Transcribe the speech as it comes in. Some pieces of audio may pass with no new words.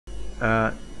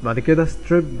بعد كده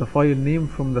strip the file name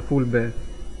from the full path.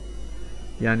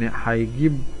 يعني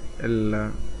هيجيب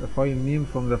الفايل نيم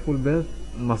from the full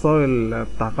path، المسار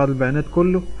بتاع قاعدة البيانات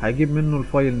كله هيجيب منه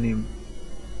الفايل نيم.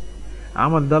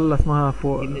 عمل دالة اسمها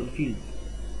فوق الفيلد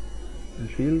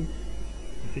الفيلد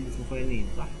اسمه فايل نيم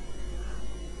صح؟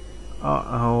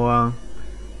 هو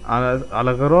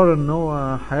على غرار ان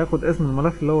هو هياخد اسم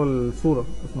الملف اللي هو الصورة،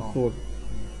 اسم الصورة.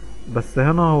 بس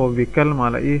هنا هو بيتكلم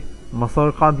على ايه؟ مسار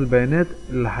قاعدة البيانات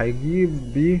اللي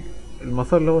هيجيب بيه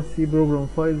المسار اللي هو السي بروجرام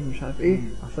فايل مش عارف ايه،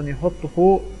 عشان يحطه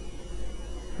فوق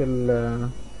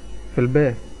في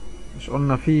الباث. مش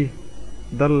قلنا فيه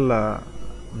دالة،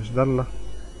 مش دالة،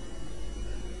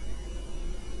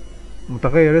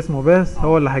 متغير اسمه باث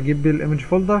هو اللي هيجيب بيه الايمج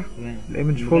فولدر.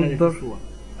 الايمج فولدر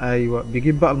ايوه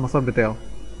بيجيب بقى المسار بتاعه.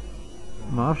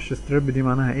 ما اعرفش ستريب دي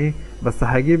معناها ايه، بس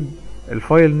هيجيب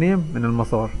الفايل نيم من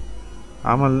المسار.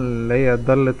 عمل اللي هي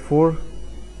دالة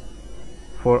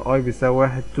for I بيساوي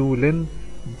 1 2 لن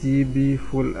DB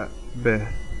full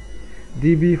path.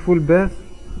 DB full path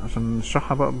عشان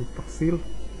نشرحها بقى بالتفصيل.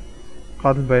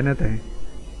 قاعدة بيانات اهي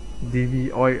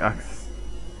DBI access،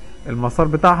 المسار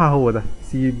بتاعها هو ده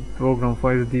C program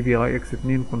files DBI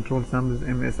x2 control samples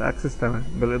MS access. تمام،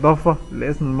 بالإضافة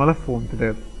لاسم الملف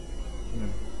وامتداد.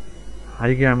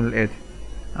 هيجي يعمل الآتي.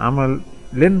 عمل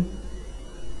لن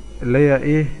اللي هي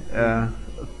ايه؟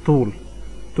 طول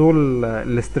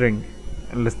السترنج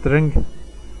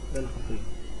ده الخطير.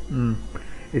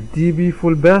 الدي بي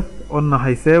فول باث قلنا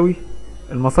هيساوي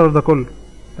المسار ده كله.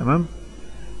 تمام،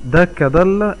 ده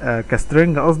كدالة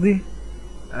كسترنج قصدي،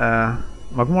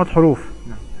 مجموعة حروف.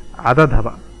 عددها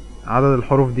بقى، عدد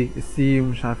الحروف دي السي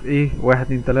مش عارف ايه 1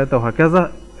 2 3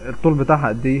 وهكذا. الطول بتاعها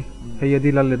قد ايه؟ هي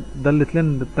دي دالة لن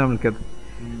اللي بتعمل كده،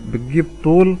 بتجيب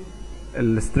طول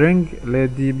السترنج اللي هي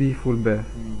دي بي فول باث.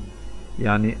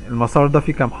 يعني المسار ده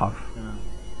فيه كام حرف؟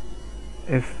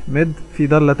 اف ميد. في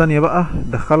دالة تانية بقى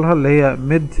دخلها اللي هي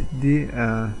ميد دي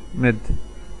ميد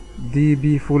دي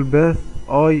بي فول باث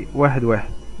اي 1 1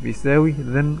 بيساوي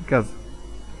ذن كذا.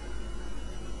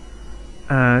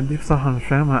 دي بصراحة مش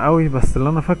فاهمها قوي، بس اللي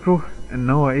انا فاكره ان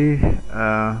هو ايه،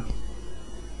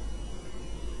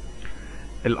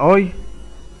 الاي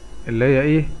اللي هي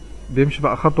ايه بيمشي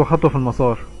بقى خطوة خطوة في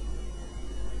المسار.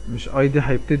 مش اي دي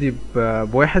هيبتدي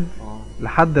بواحد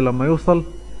لحد لما يوصل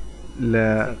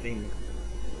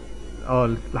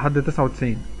لحد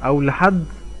 99 او لحد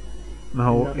ما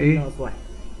هو ايه،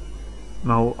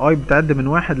 ما هو اي بتعد من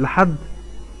 1 لحد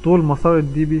طول مسار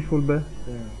الدي بي فول باث.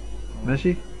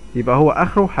 ماشي، يبقى هو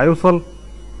اخره هيوصل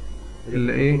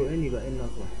اللي ايه،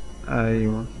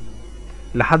 ايوه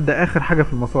لحد اخر حاجة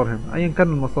في المسار هنا ايا كان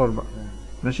المسار بقى.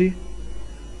 ماشي،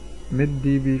 ميد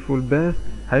دي بي فول باث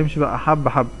هيمشي بقى حبة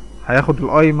حبة. هياخد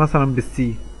الاي مثلا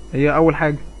بالسي، هي اول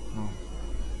حاجة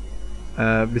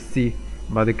بالسي.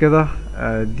 بعد كده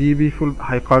دي بي فول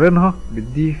هيقارنها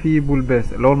بالدي في بول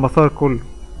باث اللي هو المسار كله.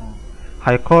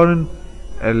 هيقارن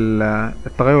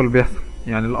التغير اللي بيحصل.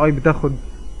 يعني الاي بتاخد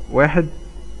 1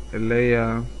 اللي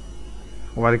هي،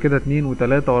 وبعد كده 2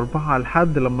 و3 و4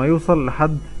 لحد لما يوصل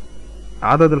لحد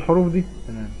عدد الحروف دي.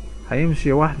 تمام،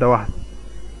 هيمشي واحدة واحدة.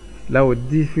 لو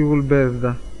الدي في بول باث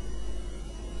ده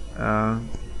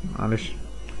معلش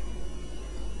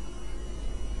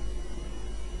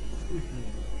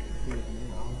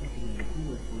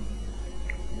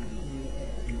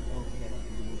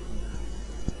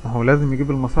هو لازم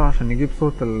يجيب المسار عشان يجيب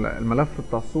صورة الملف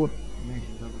بتاع الصورة. ماشي.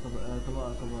 طب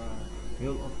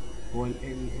يلقط هو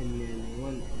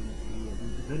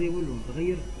الفاريبل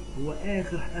والمتغير هو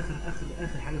اخر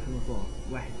حاجه في المسار.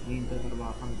 1 2 3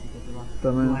 4 5 6 7.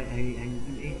 تمام، هو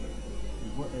هيجيب ايه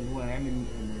اللي هو هيعمل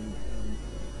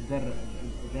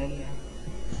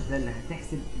ده اللي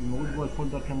هتحسب الموجود جوه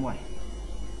الفولدر كام واحد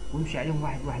ويمشي عليهم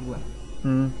واحد واحد واحد.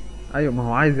 ايوه، ما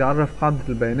هو عايز يعرف قاعدة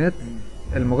البيانات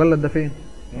المجلد ده فين.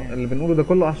 اللي بنقوله ده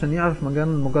كله عشان يعرف مكان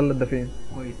المجلد ده فين.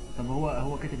 كويس. طب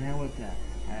هو كاتب هنا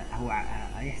هو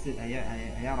هيحسب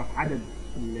هيعرف عدد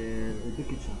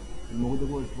البيكتشر الموجوده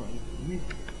جوه الفايل.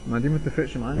 ما دي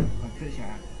متفقش معايا. ما تفرقش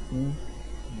معاك.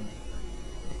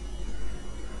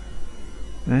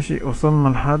 ماشي، وصلنا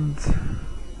لحد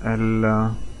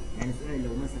يعني سؤال،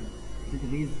 لو مثلا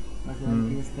داتابيز مثلا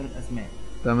في 3 اسماء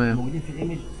تمام موجودين في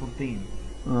الايمج صورتين،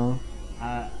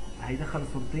 هيدخل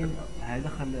صورتين،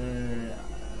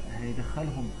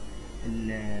 هيدخلهم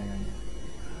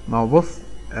ما هو بص،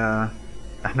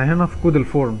 احنا هنا في كود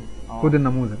الفورم، كود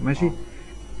النموذج. ماشي،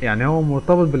 يعني هو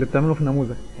مرتبط باللي بتعمله في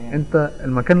النموذج. انت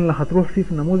المكان اللي هتروح فيه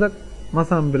في النموذج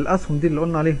مثلا بالاسهم دي اللي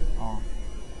قلنا عليها.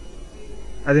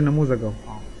 ادي النموذج اهو.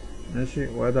 ماشي،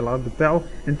 وادي العرض بتاعه.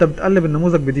 انت بتقلب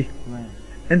النموذج بدي.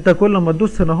 انت كل ما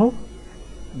تدوس هنا اهو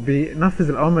بينفذ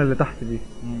الاوامر اللي تحت دي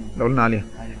اللي قلنا عليها.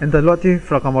 أيوة. انت دلوقتي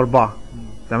في رقم 4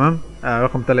 تمام،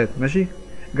 رقم 3 ماشي.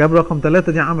 جاب رقم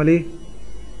 3 دي عمل ايه؟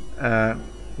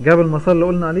 جاب المسار اللي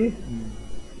قلنا عليه،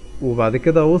 وبعد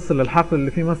كده وصل للحقل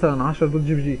اللي فيه مثلا 10 دوت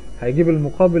جي بي جي، هيجيب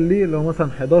المقابل ليه اللي هو مثلا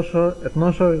 11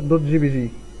 12 دوت جي بي جي،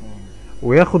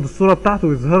 وياخد الصورة بتاعته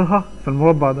ويظهرها في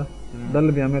المربع ده. ده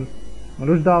اللي بيعمله،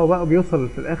 ملوش دعوة بقى بيوصل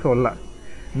في الاخر ولا لا.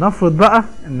 نفرض بقى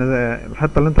ان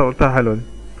الحتة اللي انت قلتها حلوة دي،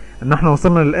 ان احنا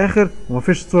وصلنا للاخر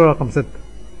ومفيش صورة رقم 6.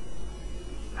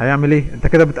 هيعمل ايه؟ انت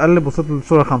كده بتقلب وصلت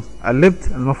للصورة 5،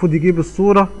 قلبت المفروض يجيب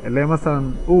الصورة اللي هي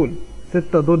مثلا قول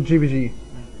 6 دوت جي بي جي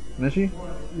ماشي،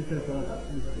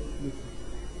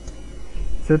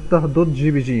 6 دوت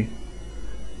جي بي جي.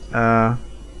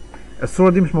 الصورة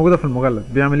دي مش موجودة في المجلد،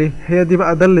 بيعمل ايه؟ هي دي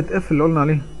بقى دالة اف اللي قلنا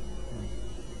عليها.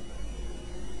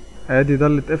 ادي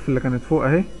دالة اف اللي كانت فوق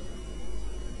اهي،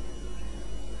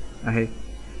 اهي.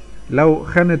 لو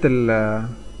خانة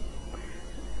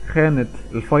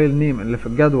الفايل نيم اللي في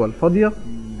الجدول فاضية،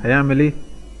 هيعمل ايه؟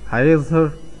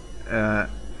 هيظهر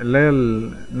اللي هي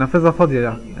النافذة فاضية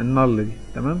يعني النل دي.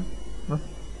 تمام. بس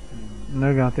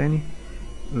نرجع تاني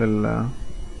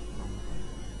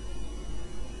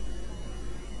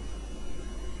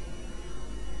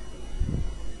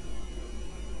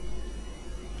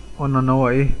قلنا ان هو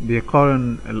ايه؟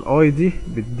 بيقارن الاي دي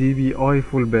بالدي بي اي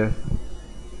فول باث.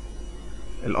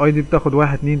 الاي دي بتاخد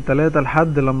 1 2 3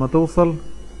 لحد لما توصل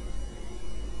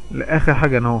لاخر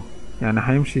حاجة اهو. يعني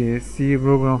هيمشي سي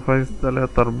بروجرام فايز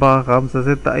 3 4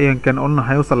 5 6 ايا كان،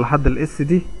 قلنا هيوصل لحد الاس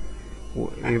دي،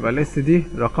 ويبقى الاس دي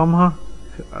رقمها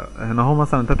هنا اهو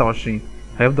مثلا 23.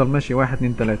 هيفضل ماشي 1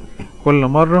 2 3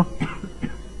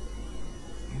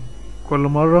 كل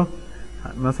مرة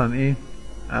مثلا ايه؟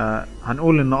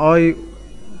 هنقول ان اي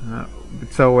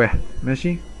بتساوي 1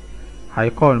 ماشي.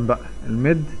 هيقارن بقى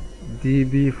الميد دي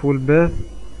بي فول باث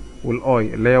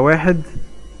والاي اللي هي 1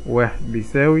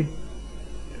 بيساوي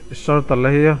الشرطة اللي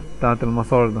هي بتاعة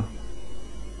المسار ده،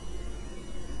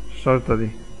 الشرطة دي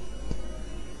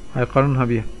هيقارنها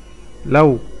بيها.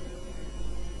 لو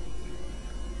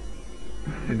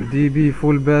الدي بي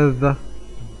فول باث ده،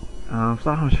 انا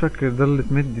بصراحة مش فاكر دالة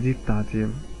ميد دي بتاعتي،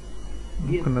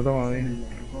 ممكن ندور عليها.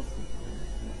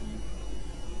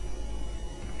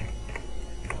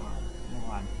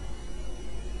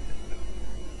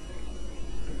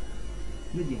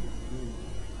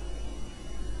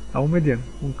 او ميديان،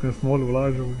 ممكن سمول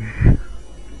ولارج